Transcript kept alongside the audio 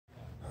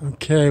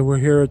Okay, we're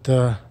here at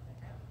the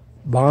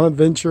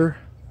Bonaventure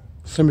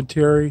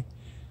Cemetery.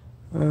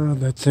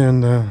 That's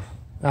in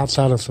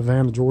outside of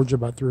Savannah, Georgia,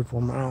 about 3 or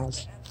 4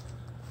 miles.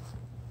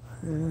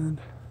 And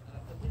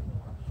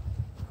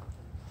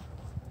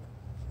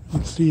you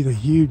can see the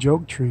huge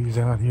oak trees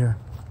out here.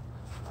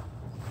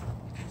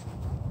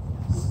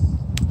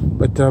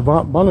 But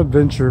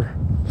Bonaventure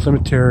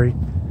Cemetery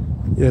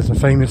is a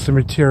famous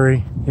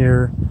cemetery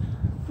here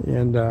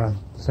in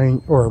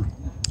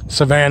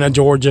Savannah,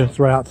 Georgia. It's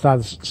right outside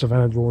of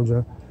Savannah,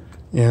 Georgia.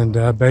 And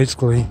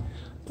basically,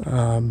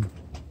 a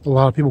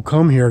lot of people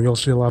come here. You'll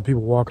see a lot of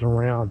people walking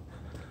around.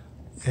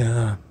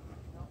 It's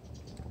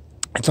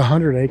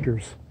 100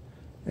 acres,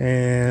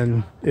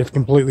 and it's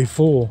completely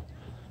full.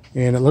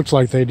 And it looks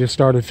like they just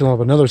started filling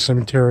up another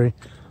cemetery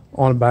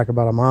on back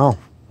about a mile.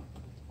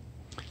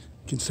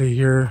 You can see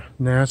here,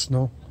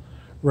 National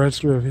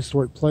Register of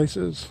Historic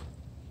Places,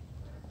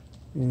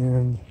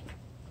 and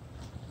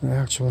the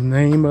actual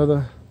name of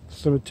the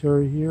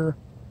cemetery here.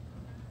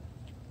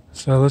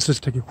 So let's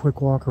just take a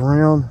quick walk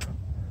around.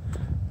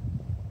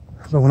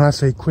 But when I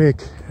say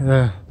quick,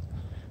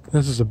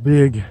 this is a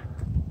big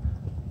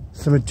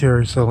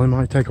cemetery, so it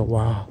might take a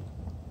while.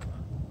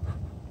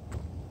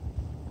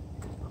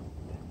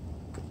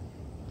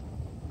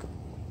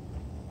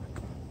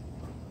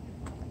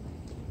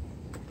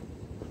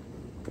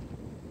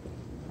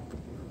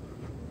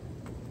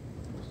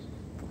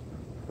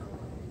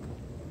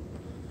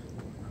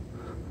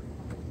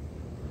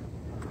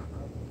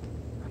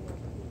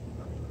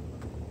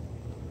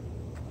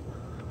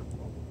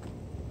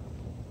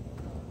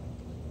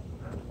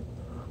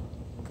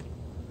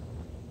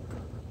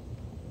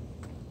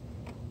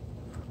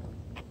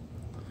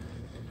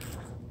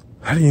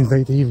 I didn't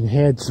think they even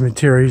had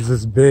cemeteries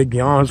this big, to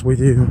be honest with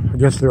you. I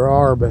guess there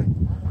are, but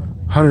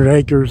 100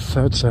 acres,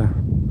 that's a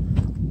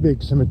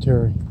big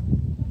cemetery.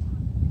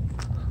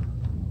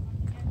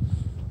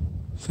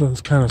 So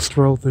let's kind of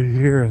stroll through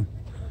here and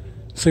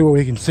see what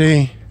we can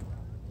see.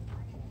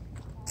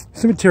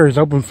 Cemetery is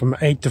open from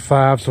 8 to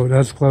 5, so it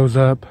does close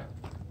up.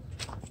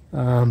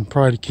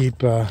 Probably to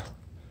keep, of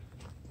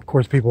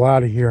course, people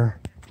out of here.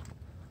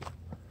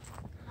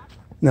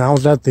 Now, I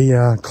was at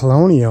the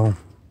Colonial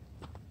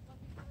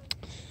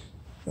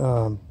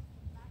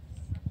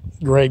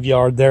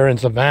graveyard there in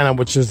Savannah,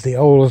 which is the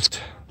oldest,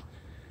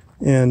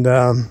 and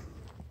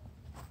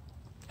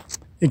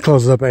it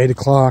closes up at 8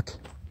 o'clock,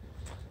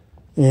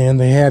 and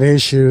they had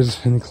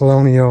issues in the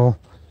Colonial,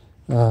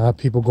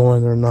 people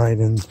going there at night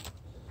and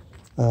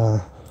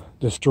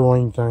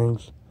destroying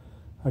things.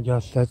 I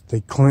guess that's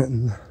the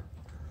Clinton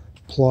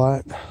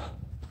plot.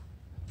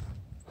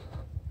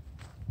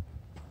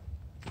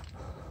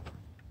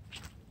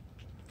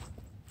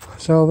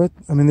 So that,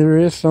 I mean, there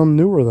is some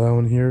newer though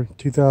in here,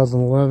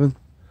 2011.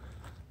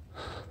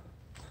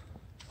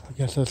 I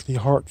guess that's the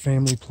Hart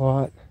family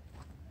plot.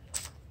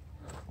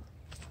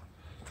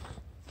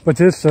 But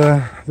this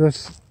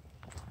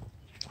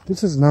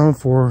is known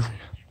for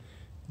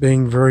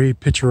being very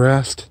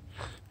picturesque.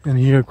 And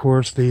here, of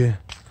course, the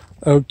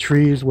oak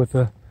trees with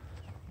the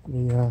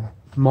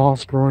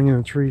moss growing in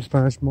the tree,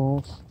 Spanish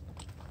moss.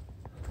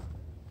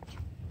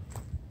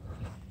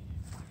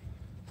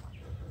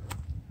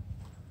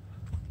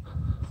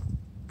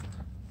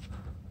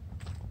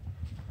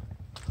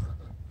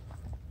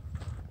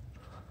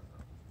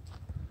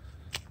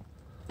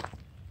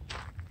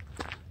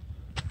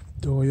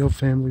 Doyle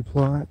family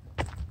plot.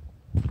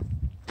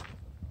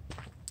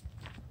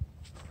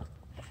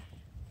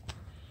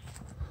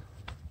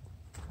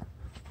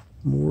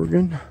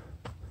 Morgan.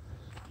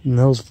 And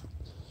those,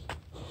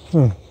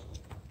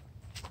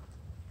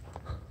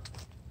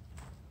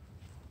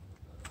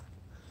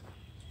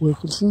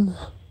 Wilkinson.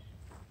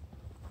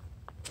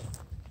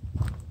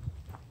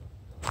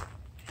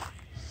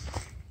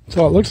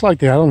 So it looks like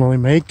they, I don't know, they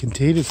may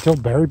continue to still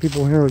bury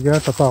people here, I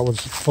guess. I thought it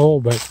was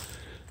full, but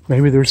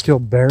maybe they're still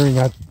burying.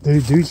 They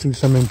do see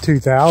some in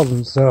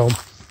 2000, so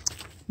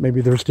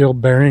maybe they're still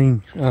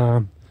burying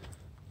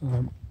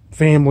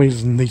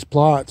families in these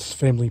plots,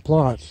 family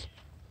plots.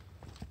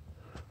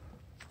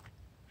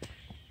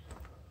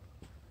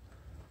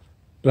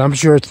 But I'm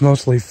sure it's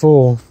mostly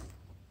full.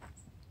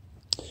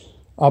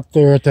 Up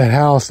there at that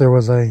house, there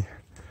was a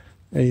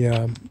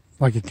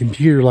like a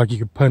computer, like you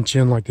could punch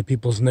in like the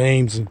people's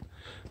names and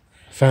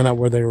find out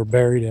where they were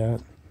buried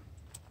at.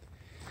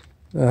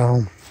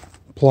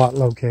 Plot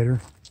locator.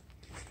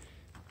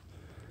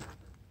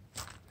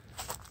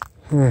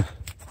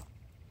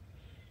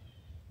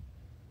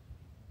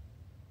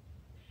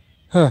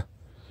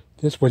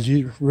 This was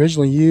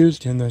originally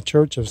used in the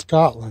Church of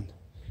Scotland,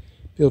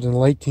 built in the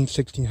late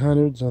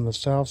 1600s on the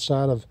south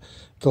side of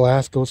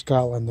Glasgow,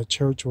 Scotland. The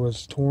church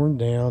was torn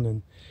down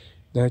in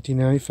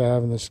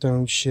 1995 and the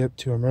stone shipped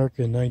to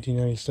America in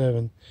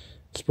 1997,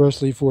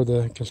 expressly for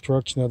the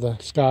construction of the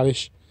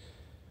Scottish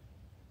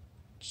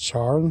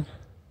Charn.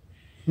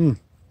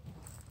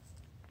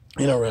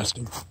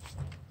 Interesting.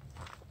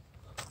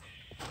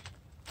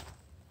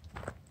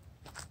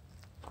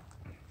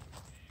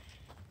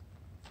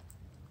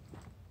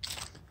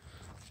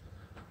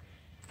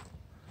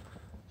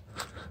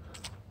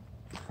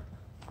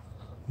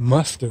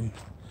 Mustin.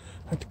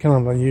 That's kind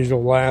of an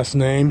unusual last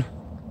name.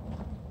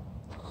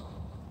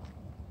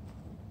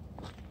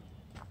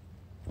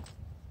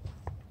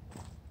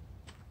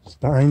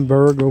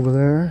 Steinberg over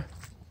there.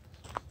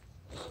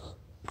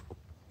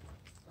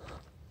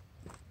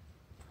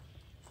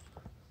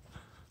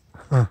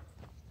 Huh.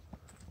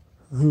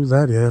 Who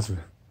that is?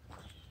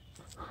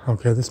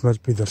 Okay, this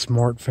must be the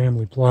Smart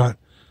family plot.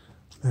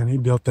 Man, he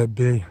built that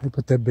big, he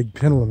put that big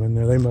pendulum in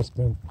there. They must have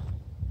been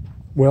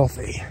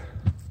wealthy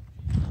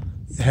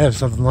to have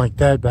something like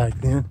that back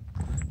then.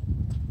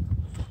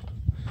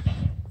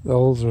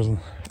 Those were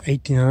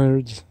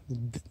 1800s,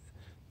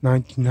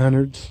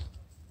 1900s.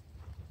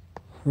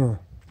 Huh.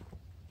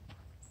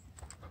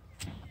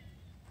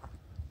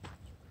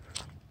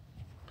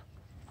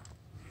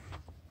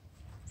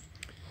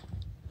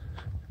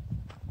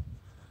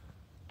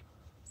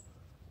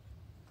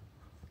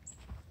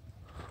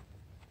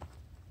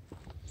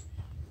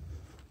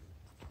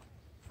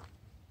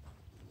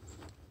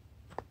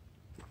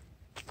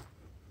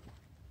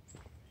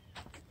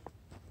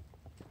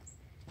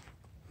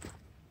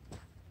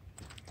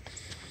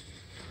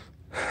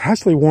 I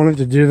actually wanted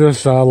to do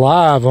this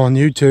live on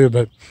YouTube,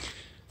 but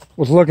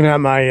was looking at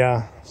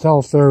my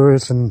cell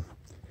service, and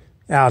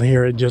out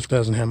here it just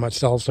doesn't have much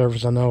cell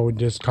service. I know it would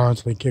just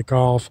constantly kick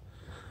off.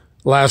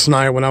 Last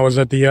night when I was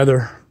at the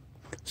other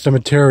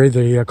cemetery,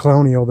 the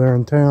Colonial there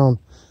in town,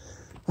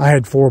 I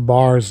had 4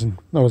 bars and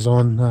I was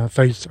on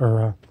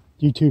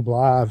YouTube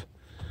Live,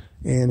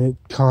 and it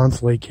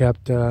constantly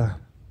kept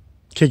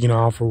kicking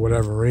off for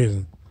whatever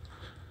reason.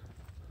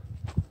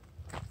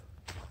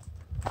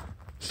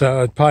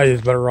 So it probably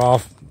is better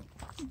off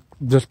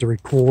just to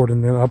record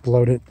and then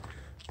upload it.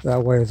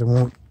 That way it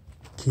won't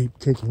keep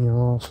kicking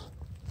off.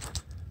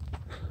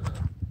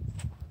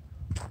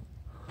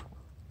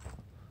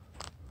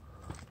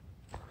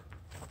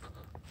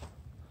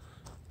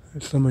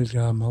 If somebody's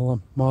got a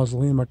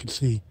mausoleum, I could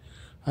see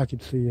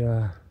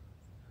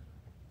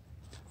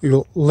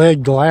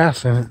lead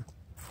glass in it.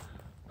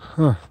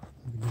 Huh.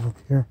 Let me go up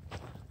here.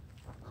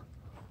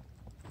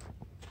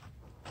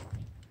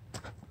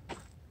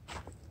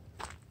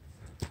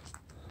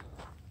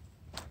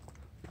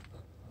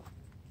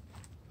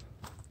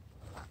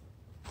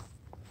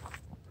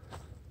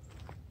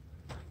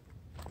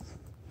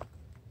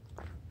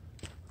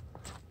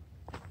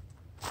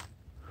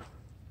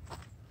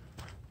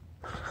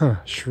 Huh,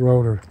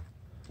 Schroeder.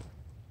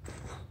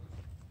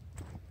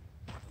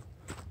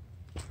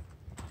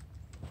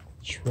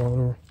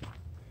 Schroeder.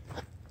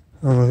 I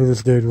don't know who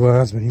this dude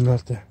was, but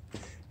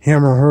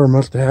him or her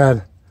must have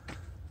had.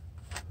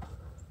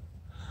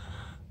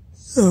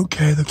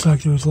 Okay, looks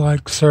like there was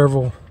like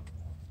several,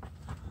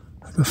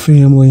 like a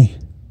family,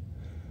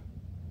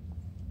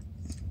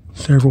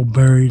 several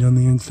buried on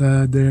the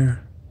inside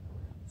there,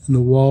 in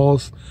the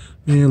walls.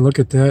 Man, look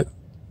at that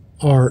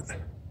art.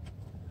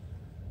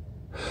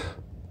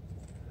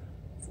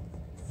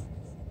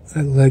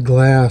 That lead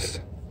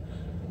glass.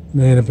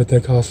 Man, I bet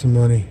that cost some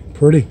money.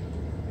 Pretty.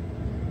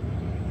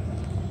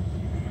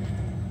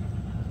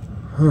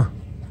 Huh.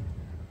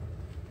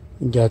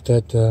 You got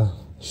that,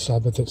 I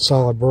bet that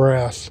solid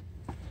brass.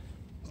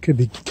 Could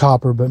be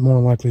copper, but more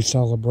likely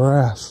solid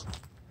brass.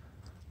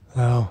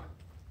 Oh.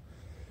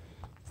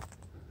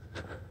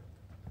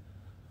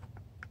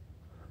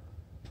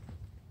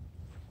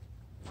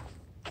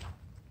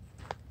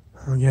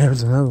 Oh yeah,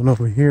 there's another one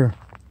over here.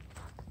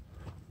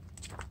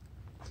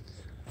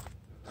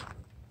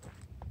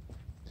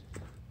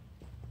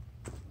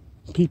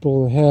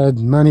 People that had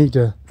money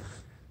to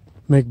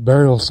make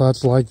burial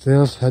sites like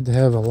this had to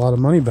have a lot of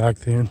money back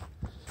then.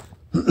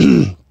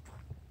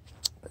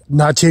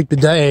 Not cheap to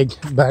dig.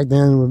 Back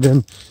then it would have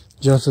been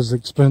just as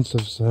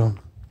expensive, so.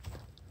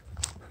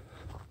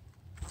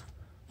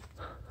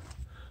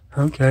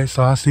 Okay,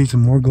 so I see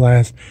some more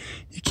glass.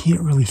 You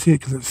can't really see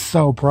it because it's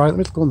so bright.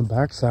 Let's go on the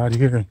back side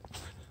here and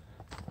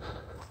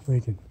we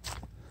can.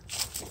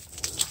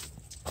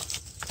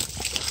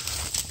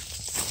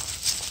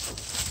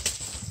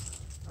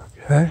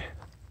 Okay.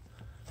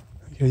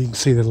 Okay, you can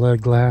see the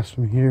lead glass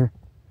from here.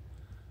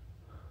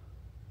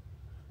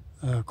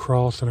 A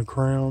cross and a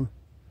crown.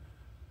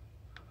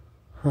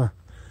 Huh.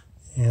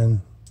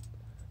 And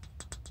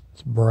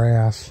it's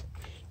brass.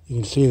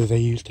 You can see that they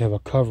used to have a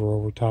cover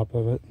over top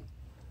of it.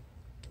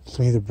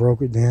 So either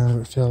broke it down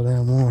or it fell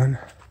down one.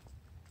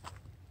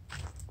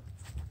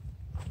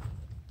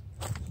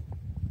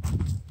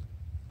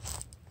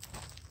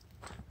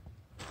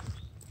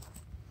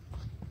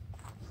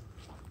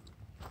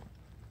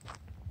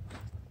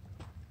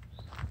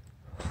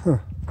 Huh.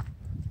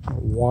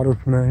 Water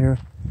from out here.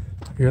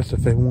 I guess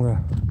if they want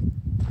to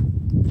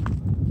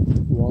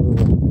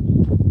water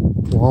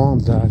the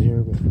lawns out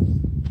here, but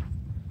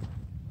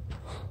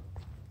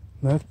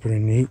that's pretty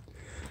neat.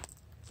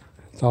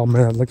 It's all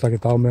made. It looks like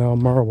it's all made out of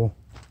marble.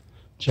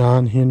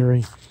 John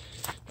Henry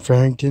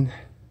Farrington.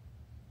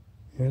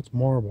 Yeah, it's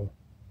marble.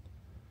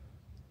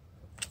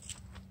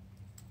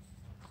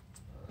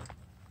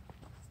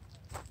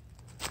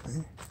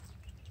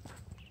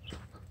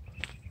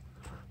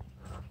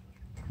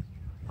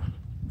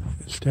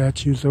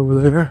 statues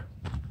over there.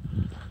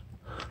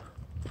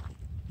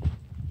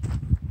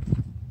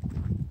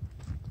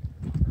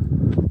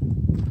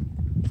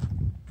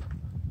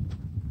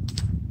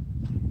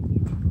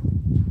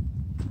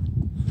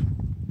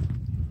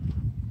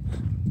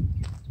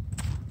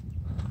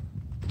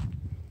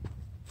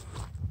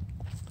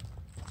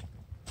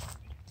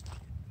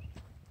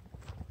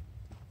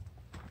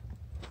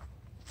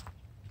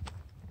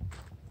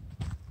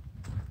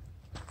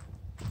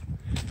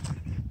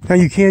 Now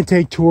you can't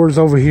take tours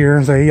over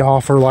here. They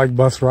offer like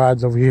bus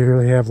rides over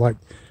here. They have like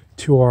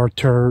 2-hour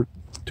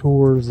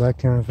tours, that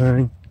kind of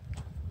thing.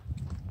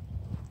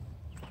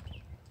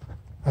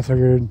 I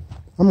figured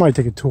I might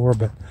take a tour,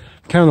 but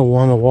kind of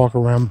want to walk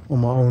around on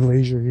my own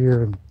leisure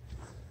here and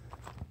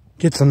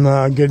get some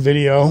good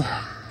video.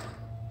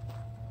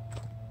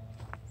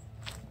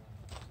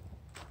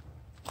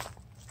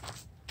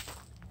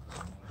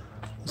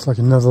 It's like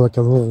another, like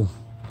a little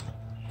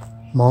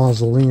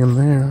mausoleum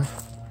there.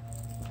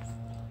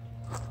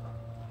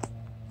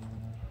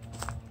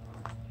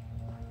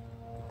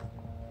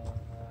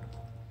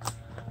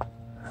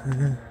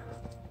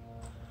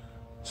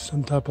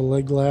 Some type of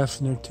leg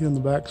glass in there too on the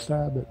back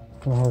side, but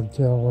it's kind of hard to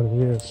tell what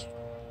it is.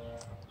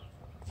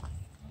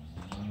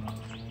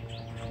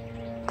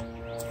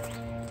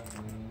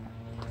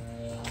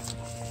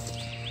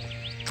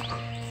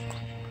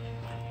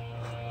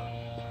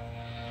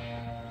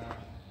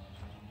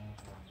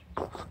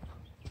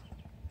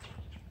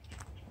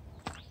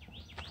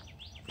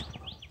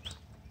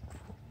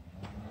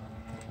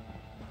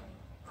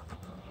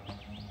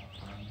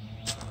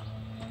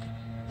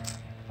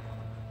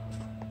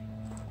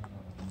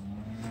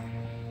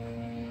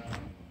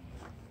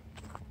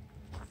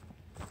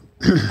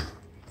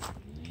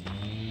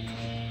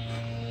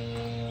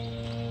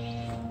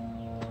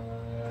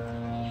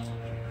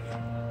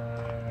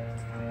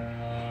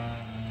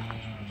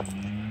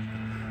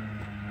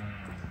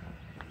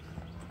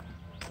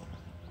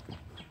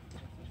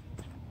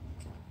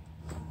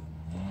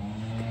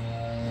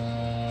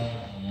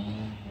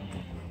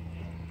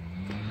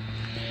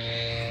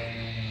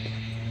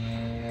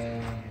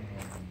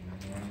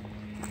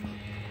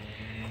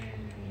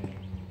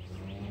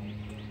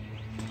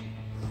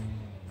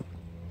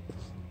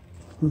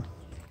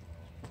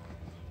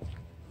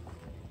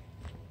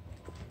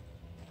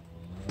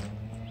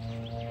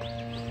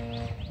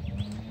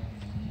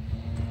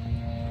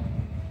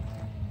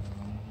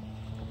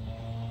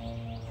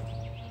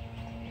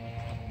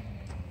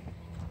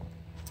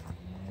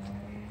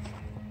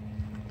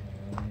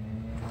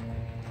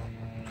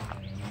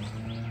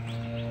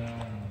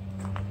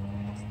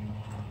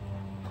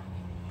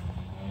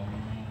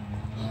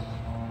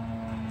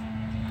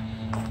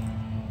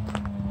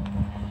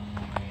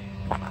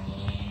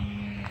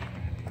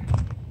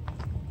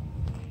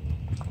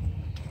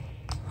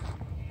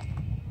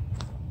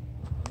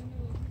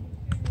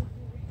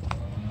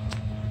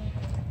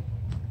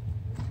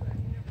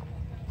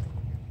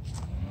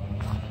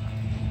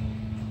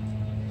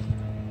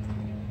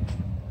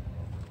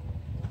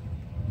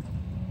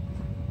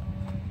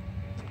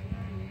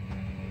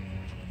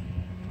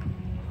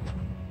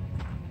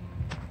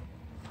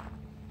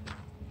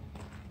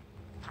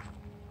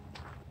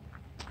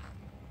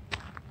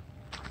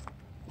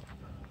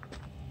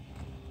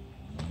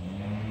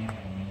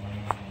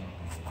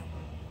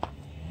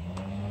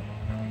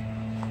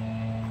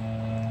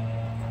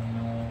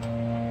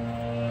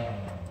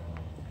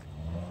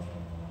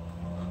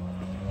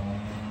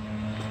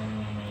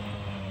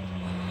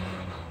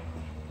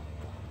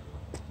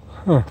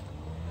 Huh.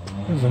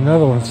 There's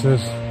another one that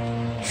says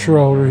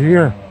Schroeder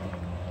here.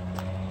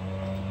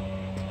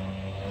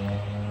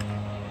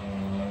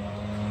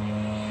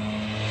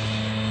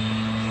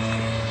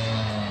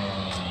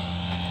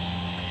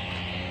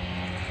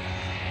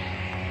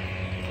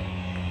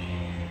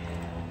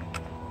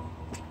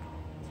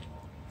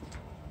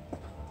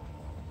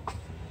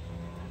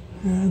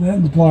 Yeah,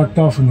 that's blocked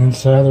off on the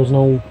inside. There's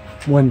no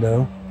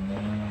window.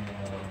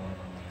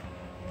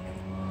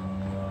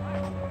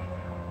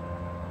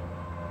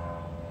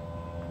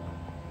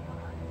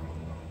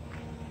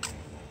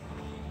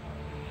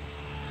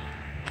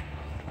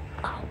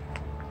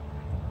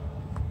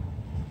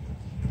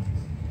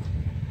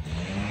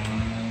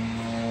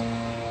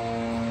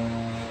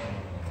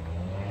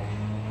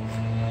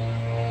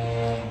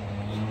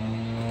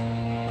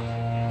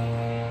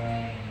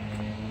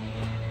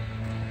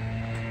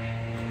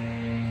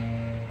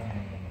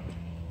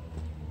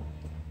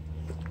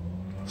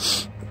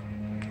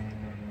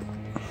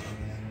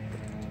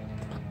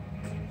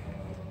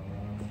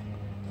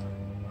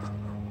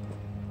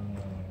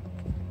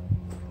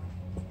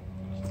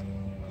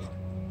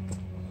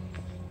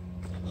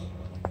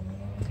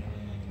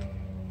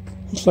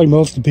 Looks like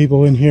most of the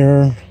people in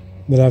here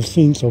that I've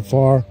seen so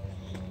far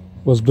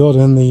was built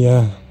in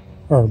the,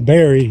 or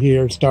buried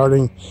here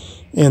starting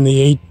in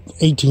the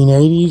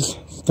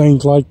 1880s,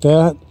 things like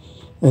that,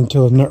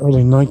 until the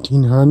early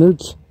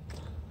 1900s.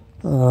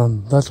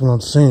 That's what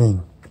I'm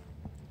seeing.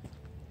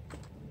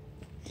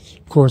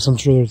 Of course, I'm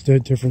sure there's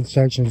different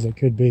sections that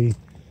could be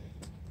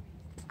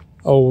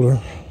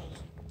older.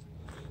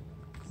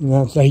 And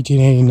that's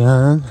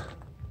 1889.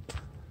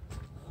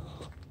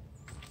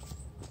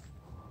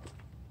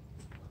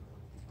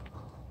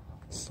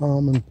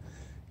 Solomon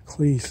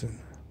Cleason.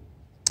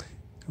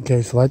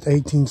 Okay, so that's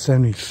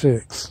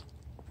 1876.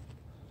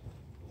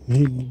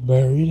 He's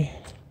buried.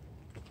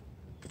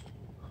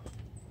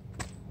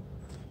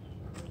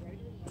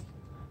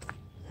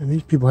 And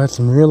these people had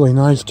some really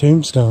nice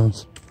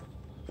tombstones.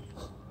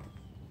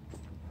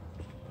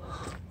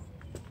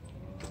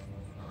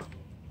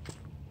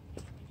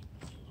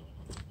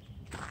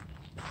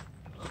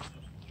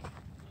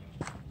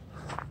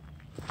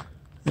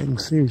 You can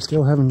see we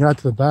still haven't got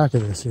to the back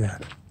of this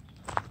yet.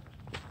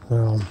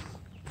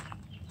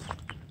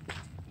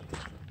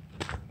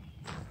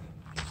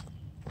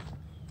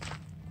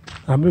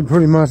 I've been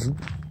pretty much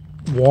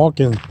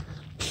walking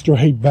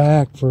straight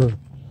back for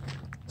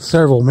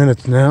several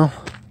minutes now,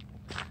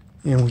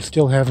 and we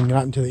still haven't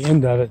gotten to the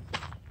end of it.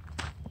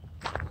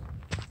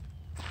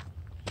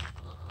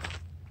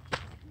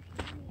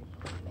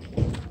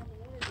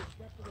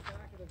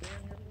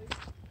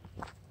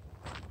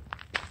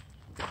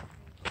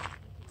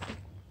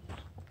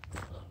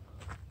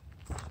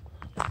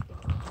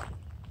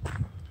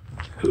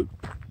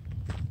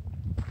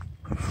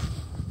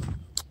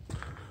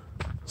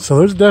 So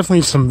there's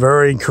definitely some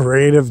very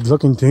creative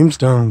looking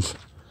tombstones.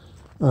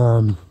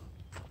 Definitely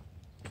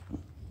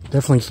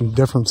some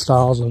different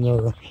styles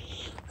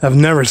I've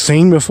never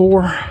seen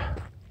before.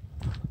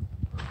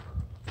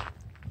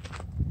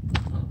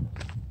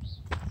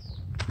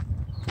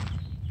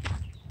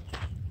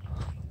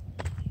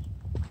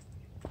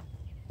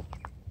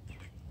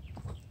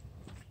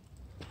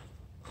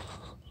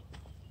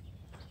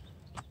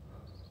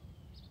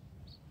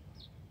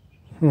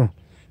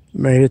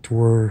 Made it to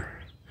where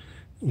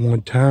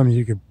one time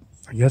you could,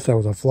 I guess that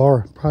was a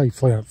flower, probably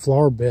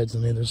flower beds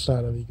on the other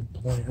side of it you could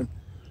plant.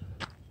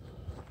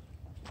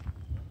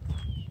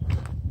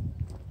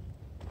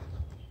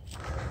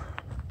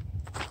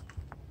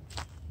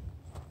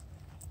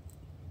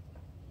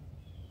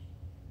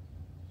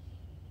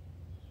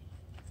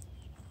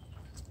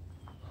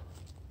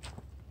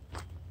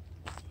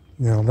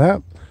 Now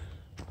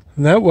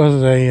that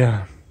was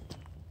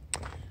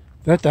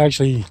that's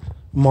actually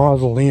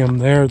mausoleum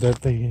there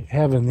that they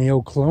have in the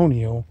old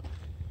colonial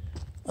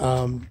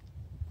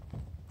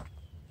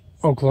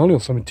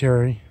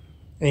cemetery,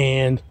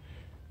 and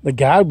the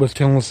guide was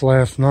telling us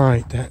last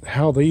night that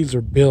how these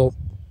are built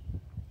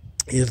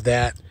is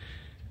that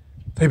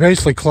they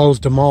basically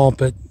closed them all,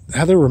 but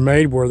how they were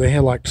made where they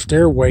had like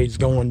stairways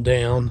going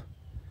down,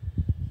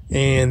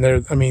 and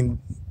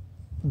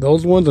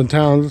those ones in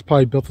town was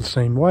probably built the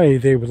same way.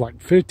 They were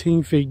like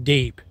 15 feet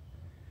deep,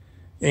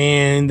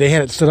 and they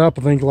had it set up,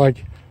 I think,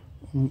 like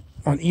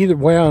on either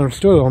way I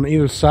understood it, on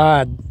either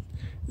side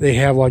they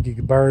have like you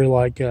could bury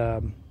like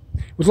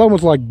it was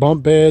almost like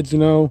bump beds,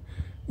 and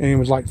it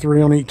was like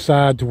 3 on each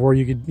side to where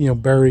you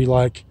could bury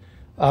like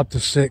up to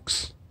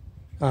 6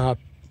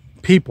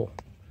 people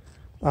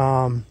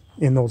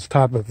in those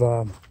type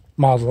of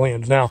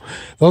mausoleums. Now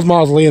those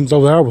mausoleums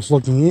over there, I was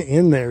looking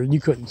in there, you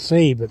couldn't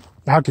see, but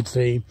I could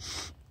see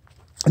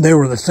they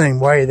were the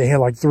same way. They had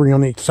like 3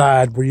 on each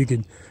side where you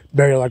could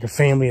bury like a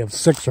family of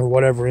 6 or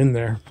whatever in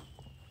there.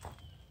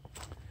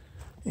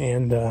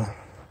 And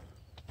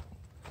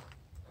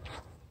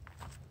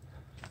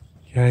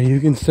yeah, you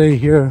can see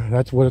here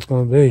that's what it's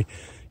going to be,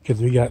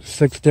 because we got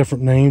 6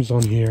 different names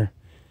on here,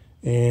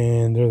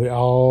 and they're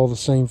all the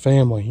same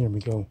family. Here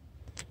we go.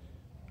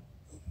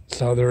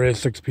 So there is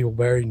 6 people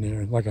buried in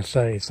there, like I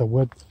say.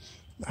 So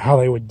how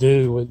they would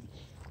do it,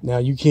 now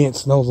you can't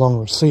no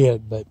longer see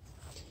it, but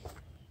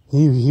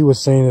he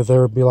was saying that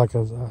there would be like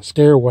a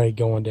stairway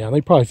going down. They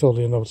probably filled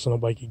it in so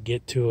nobody could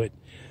get to it,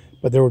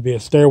 but there would be a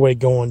stairway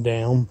going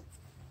down,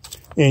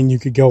 and you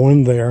could go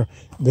in there.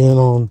 Then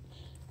on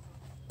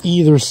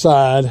either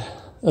side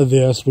of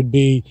this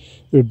there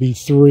would be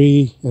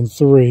 3 and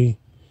 3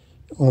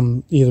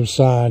 on either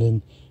side,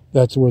 and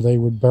that's where they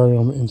would bury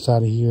them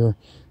inside of here.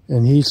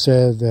 And he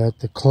said that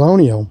the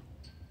colonial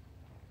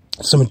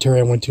cemetery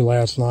I went to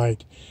last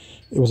night,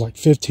 it was like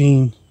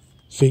 15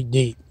 feet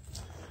deep.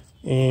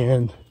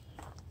 And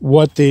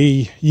what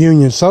the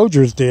Union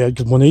soldiers did,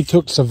 because when they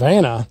took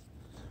Savannah,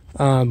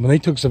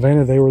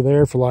 they were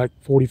there for like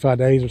 45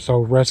 days or so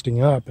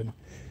resting up, and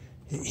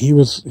he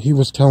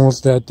was telling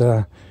us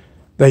that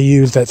they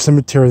used that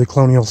cemetery, the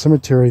colonial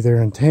cemetery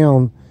there in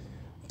town,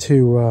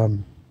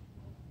 to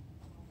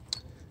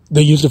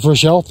they used it for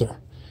shelter.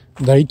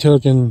 They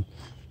took and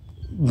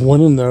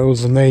went in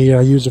those, and they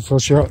used it for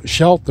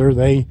shelter.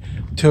 They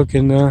took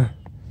and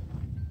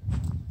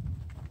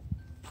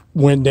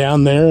went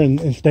down there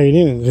and stayed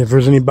in it. If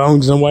there's any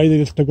bones in the way, they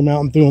just took them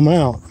out and threw them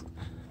out.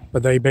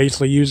 But they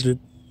basically used it,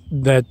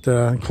 that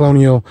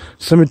colonial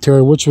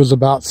cemetery, which was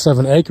about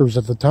 7 acres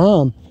at the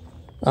time.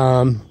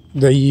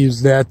 They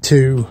used that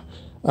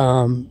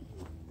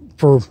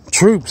for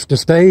troops to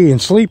stay and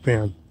sleep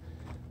in.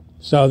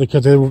 So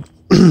because they were,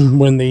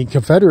 when the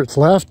Confederates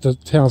left the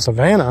town of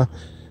Savannah,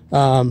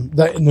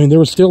 there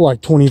was still like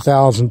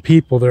 20,000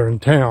 people there in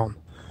town.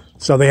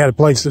 So they had a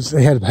place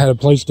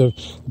to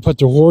put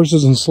their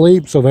horses and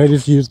sleep, so they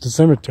just used the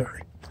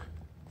cemetery.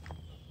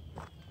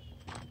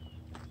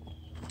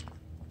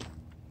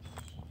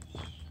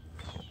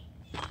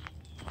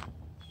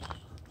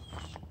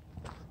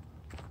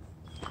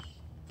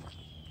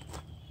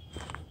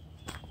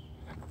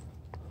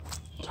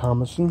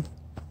 Thomason.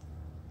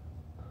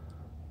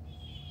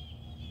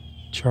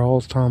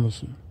 Charles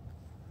Thomason.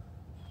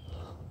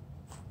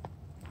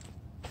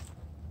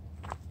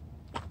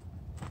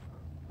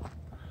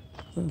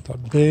 There's a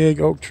big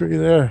oak tree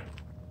there.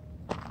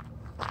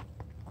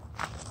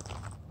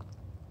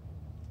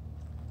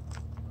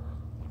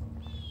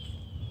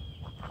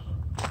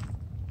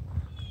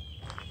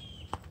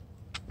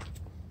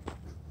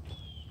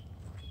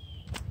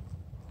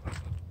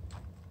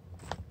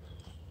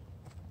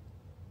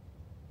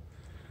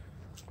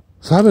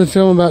 So I've been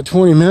filming about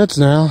 20 minutes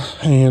now,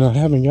 and I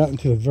haven't gotten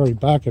to the very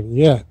back of it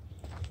yet.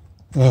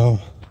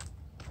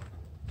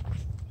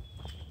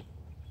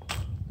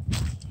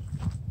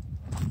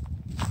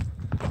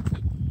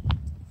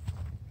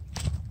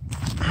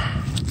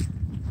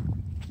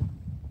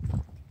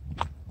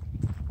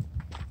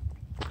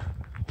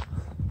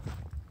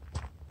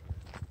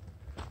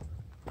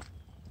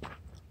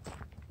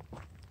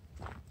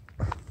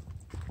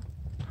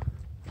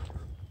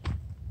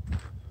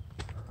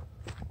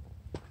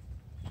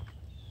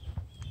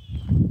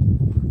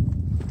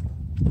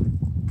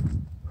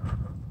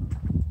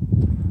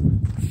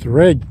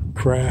 Thread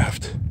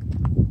craft.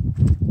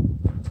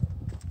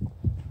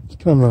 It's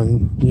kind of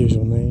an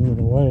unusual name in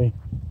a way.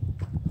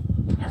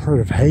 I've heard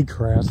of hay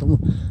crafts. I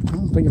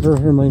don't think I've ever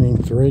heard my name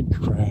thread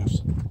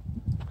crafts.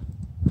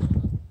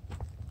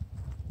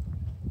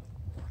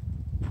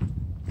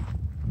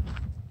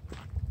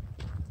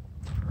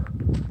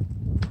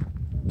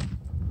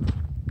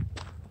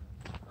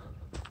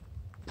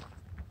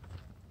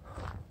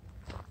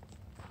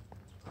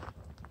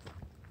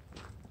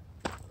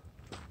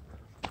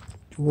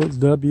 George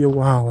W.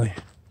 Wiley.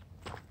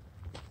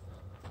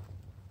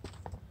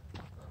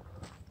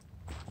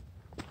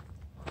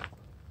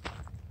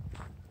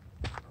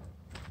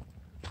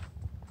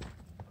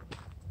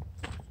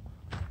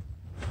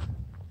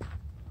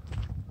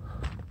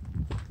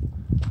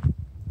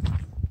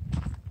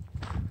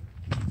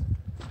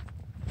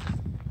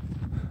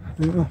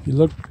 If you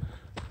look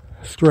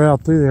straight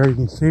out through there, you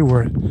can see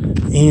where it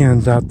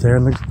ends out there.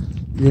 And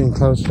you're getting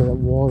close to that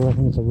water. I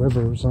think it's a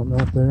river or something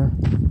out there.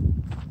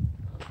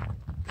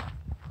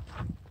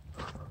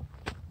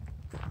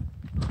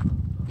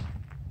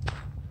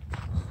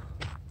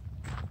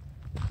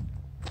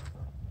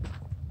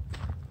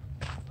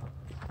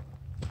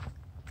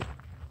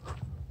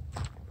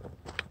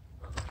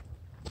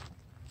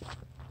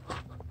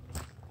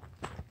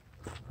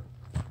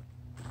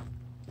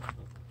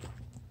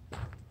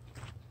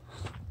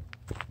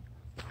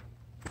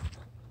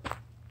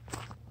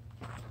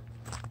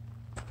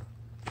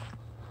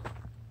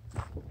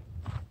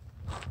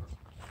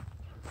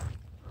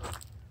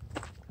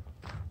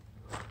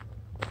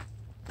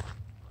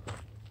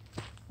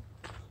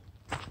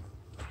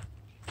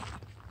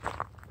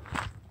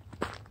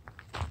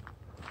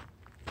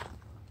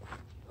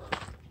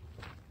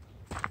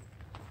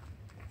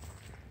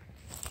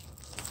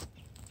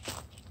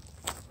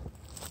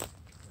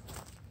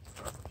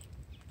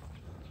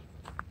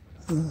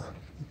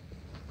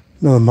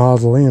 Another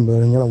mausoleum, but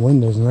it ain't got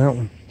windows in that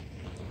one.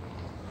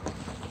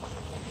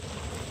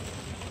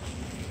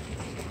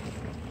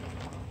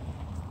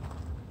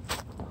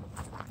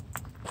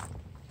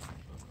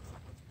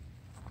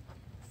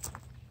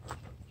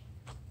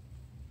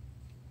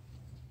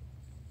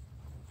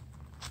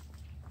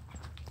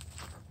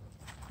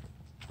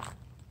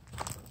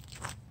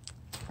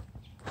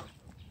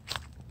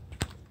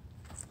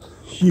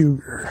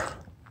 Huger.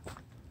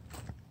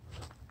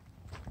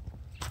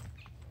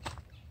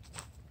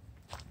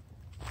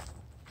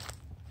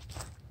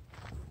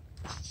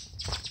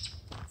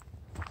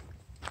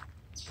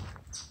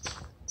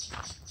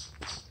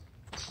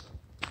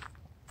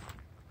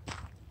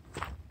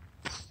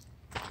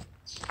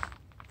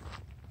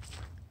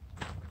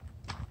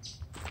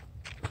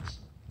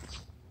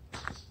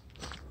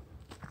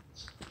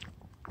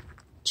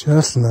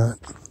 Chestnut.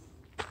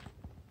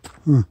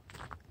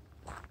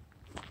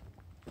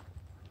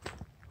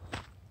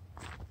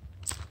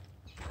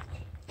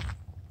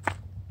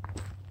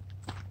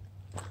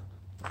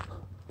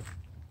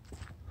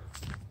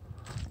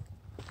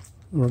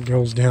 Where it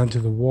goes down to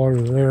the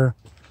water there.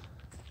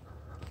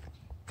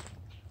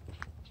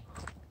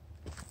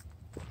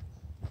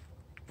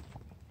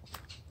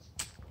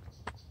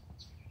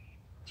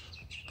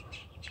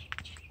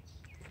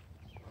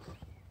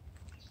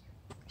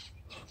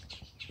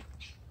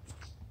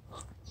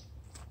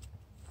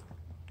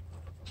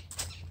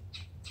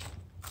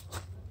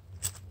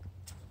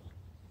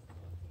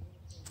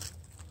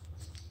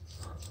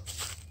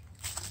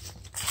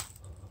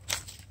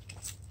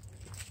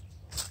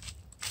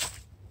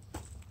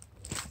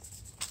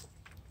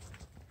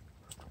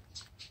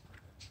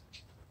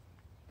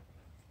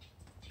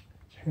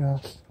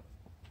 Yes.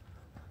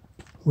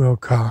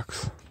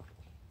 Wilcox.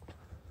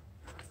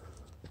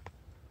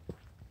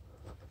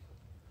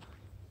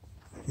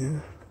 Yeah.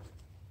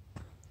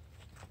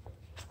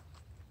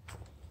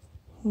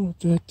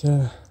 Look at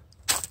that.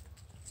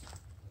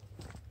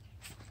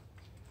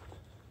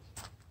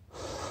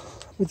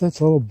 But that's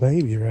a little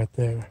baby right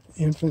there.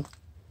 Infant.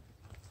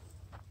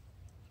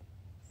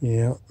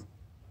 Yeah.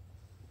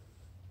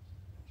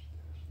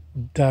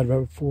 Died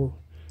right before.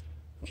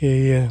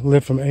 Okay, yeah.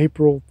 Lived from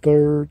April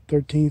 3rd,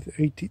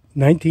 13th,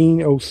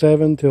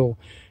 1907 till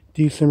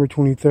December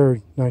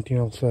 23rd,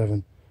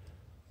 1907.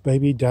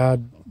 Baby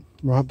died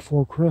right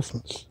before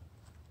Christmas.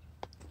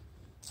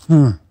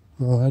 Well,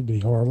 that'd be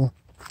horrible.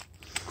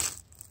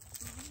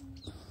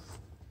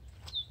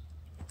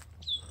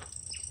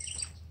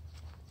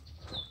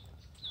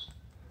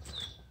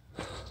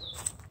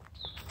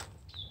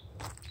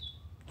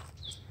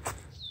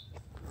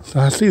 So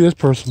I see this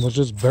person was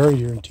just buried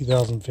here in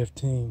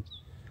 2015.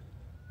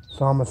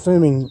 So I'm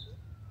assuming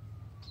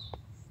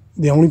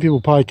the only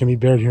people probably can be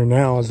buried here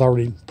now is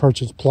already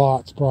purchased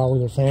plots, probably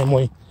their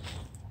family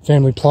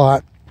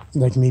plot.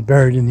 They can be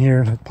buried in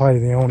here. That's probably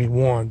the only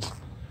ones.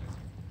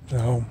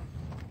 So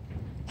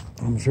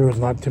I'm sure there's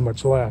not too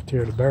much left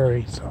here to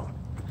bury. So,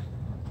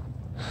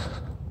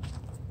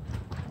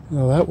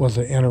 well, that was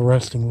an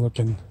interesting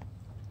looking.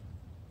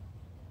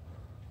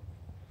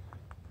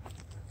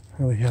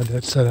 How they had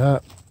that set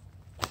up.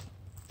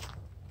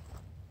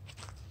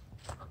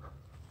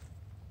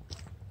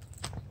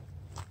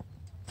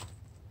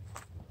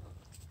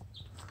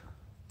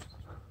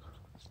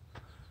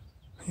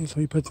 So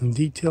he put some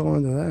detail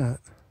into that.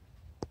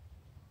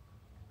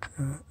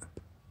 Pretty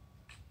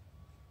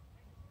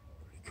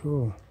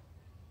cool.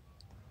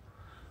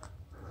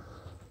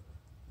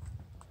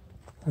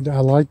 I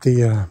like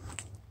I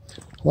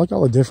like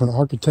all the different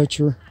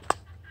architecture.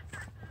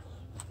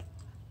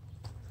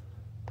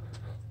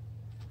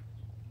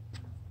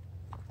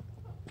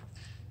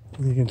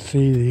 You can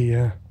see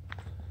the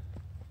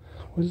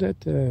what is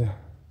that?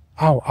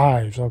 Oh,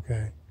 Ives.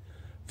 Okay.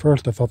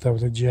 First I thought that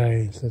was a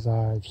J. It says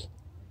Ives.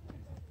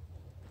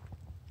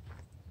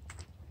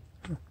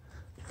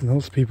 And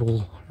those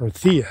people are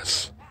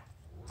theists.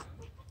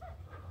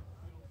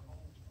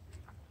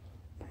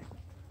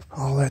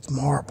 Oh, that's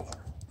marble.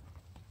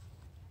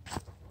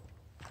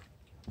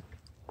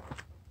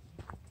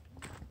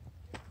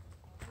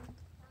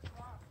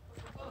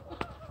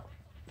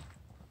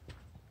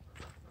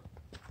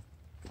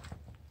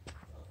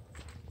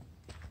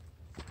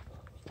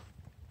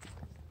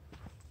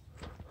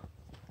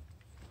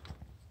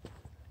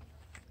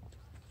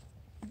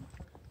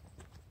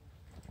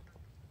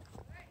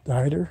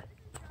 Dieter.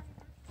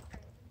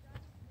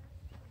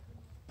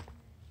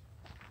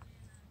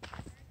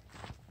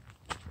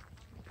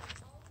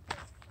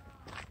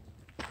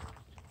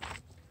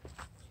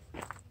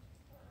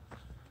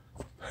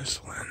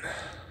 This one.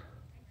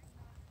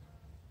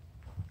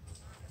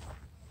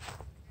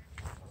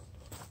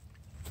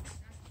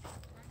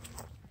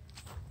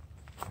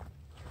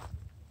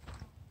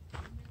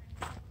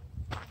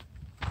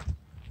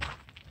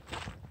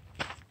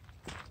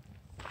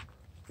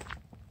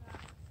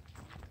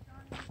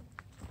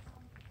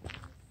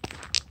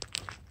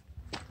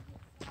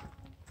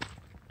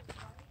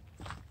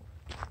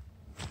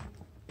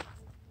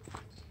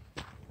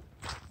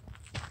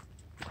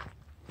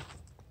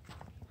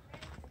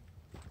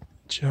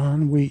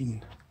 John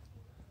Wheaton.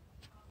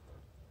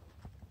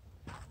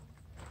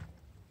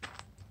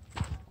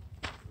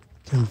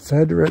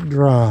 Confederate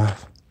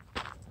Drive.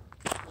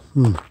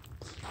 I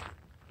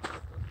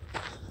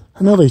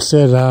know they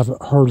said, I've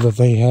heard that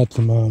they had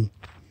some,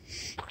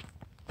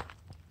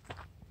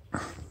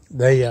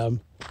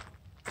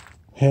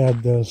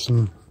 had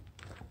some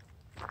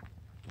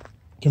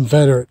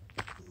Confederate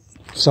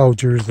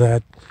soldiers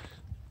that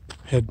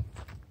had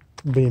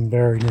been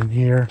buried in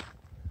here.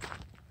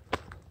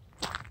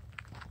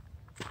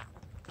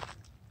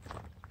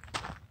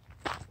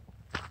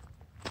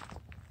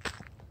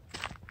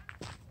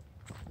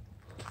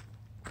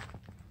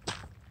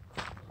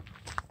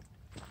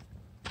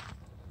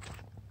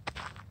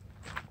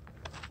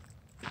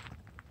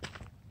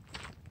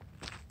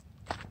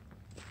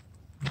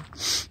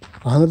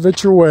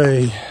 Bonaventure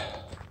Way.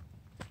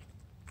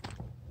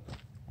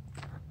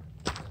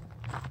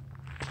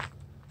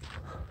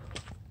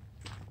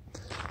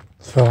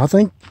 So I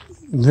think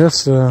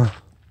this road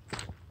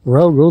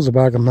goes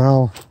about a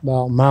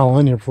mile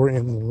in here before it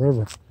ends in the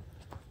river.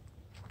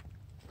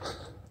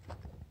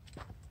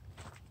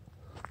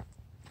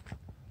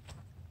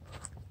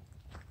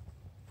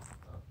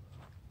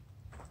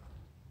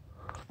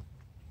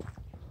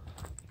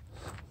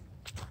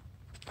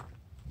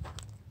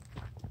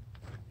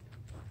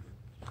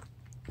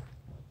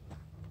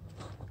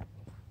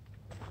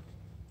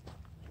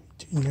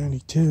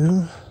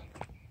 $2.92.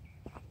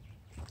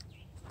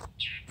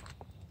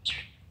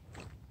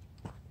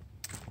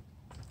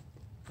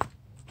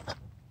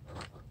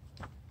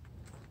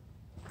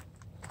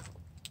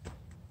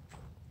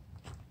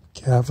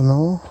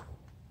 Kavanaugh.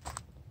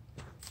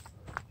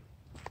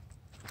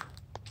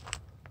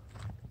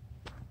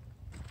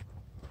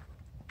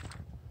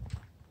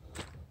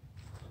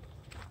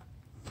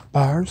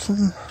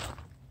 Byerson.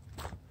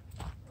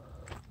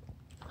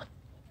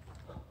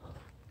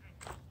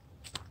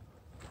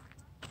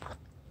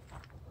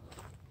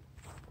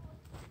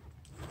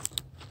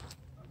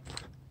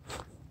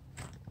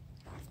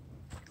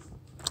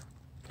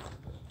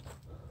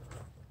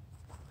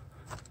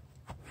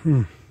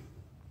 That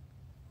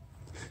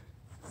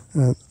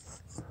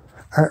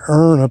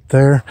urn up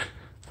there,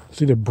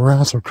 it's either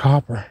brass or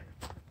copper.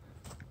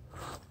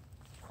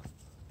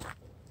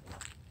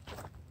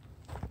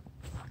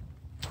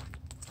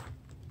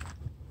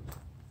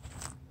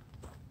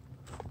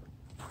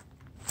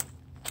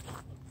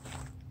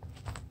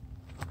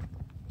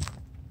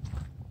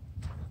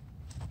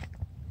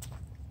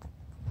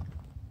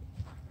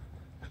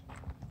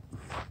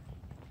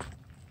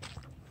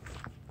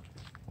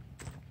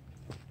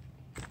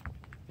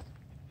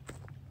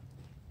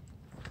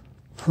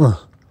 Huh.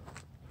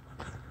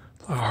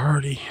 A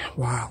hardy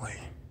Wiley.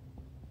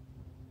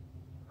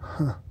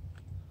 Huh.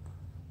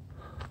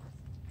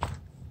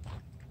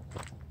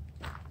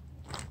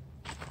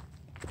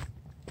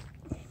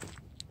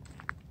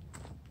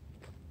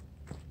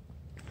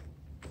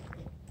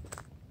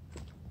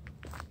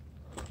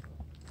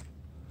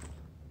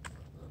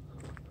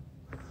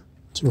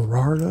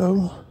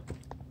 Gerardo.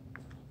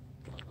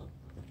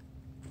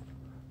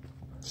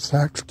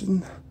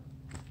 Saxton.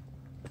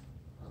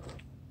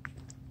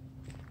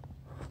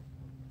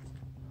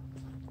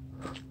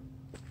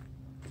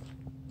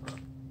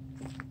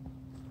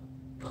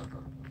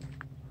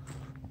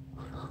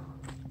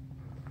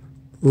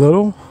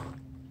 Little.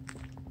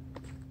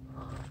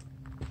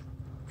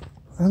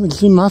 I haven't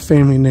seen my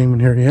family name in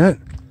here yet.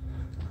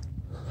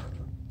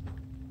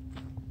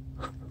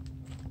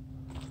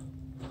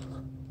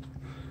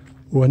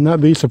 Would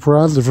not be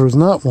surprised if there was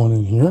not one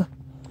in here.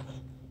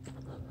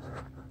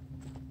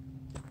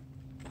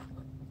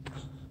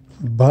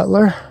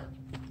 Butler.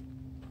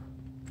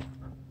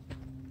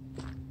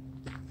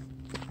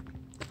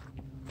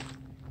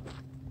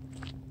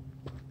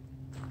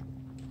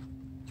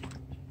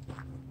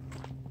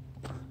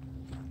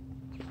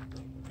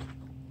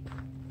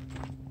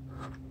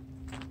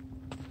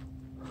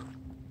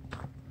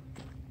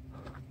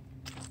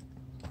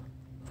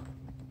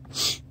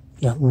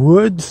 Got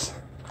Woods.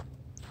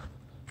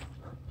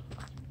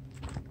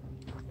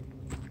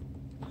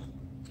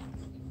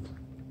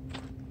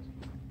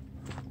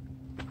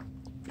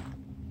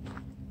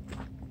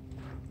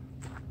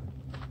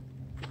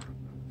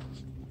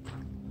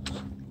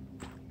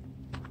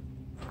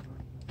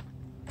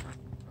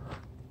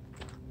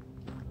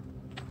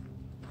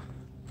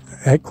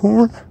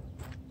 Acorn.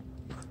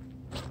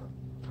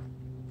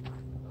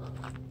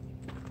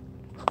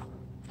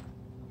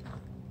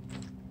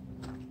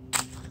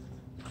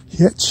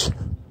 Hitch.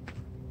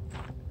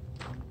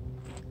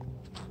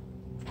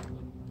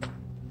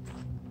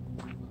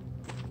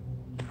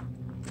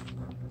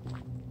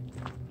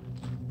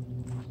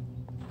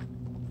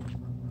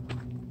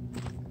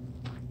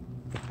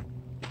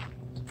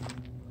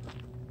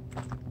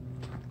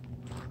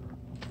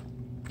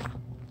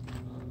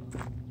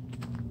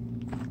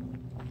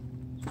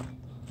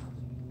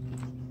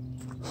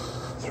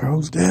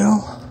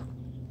 Rosedale.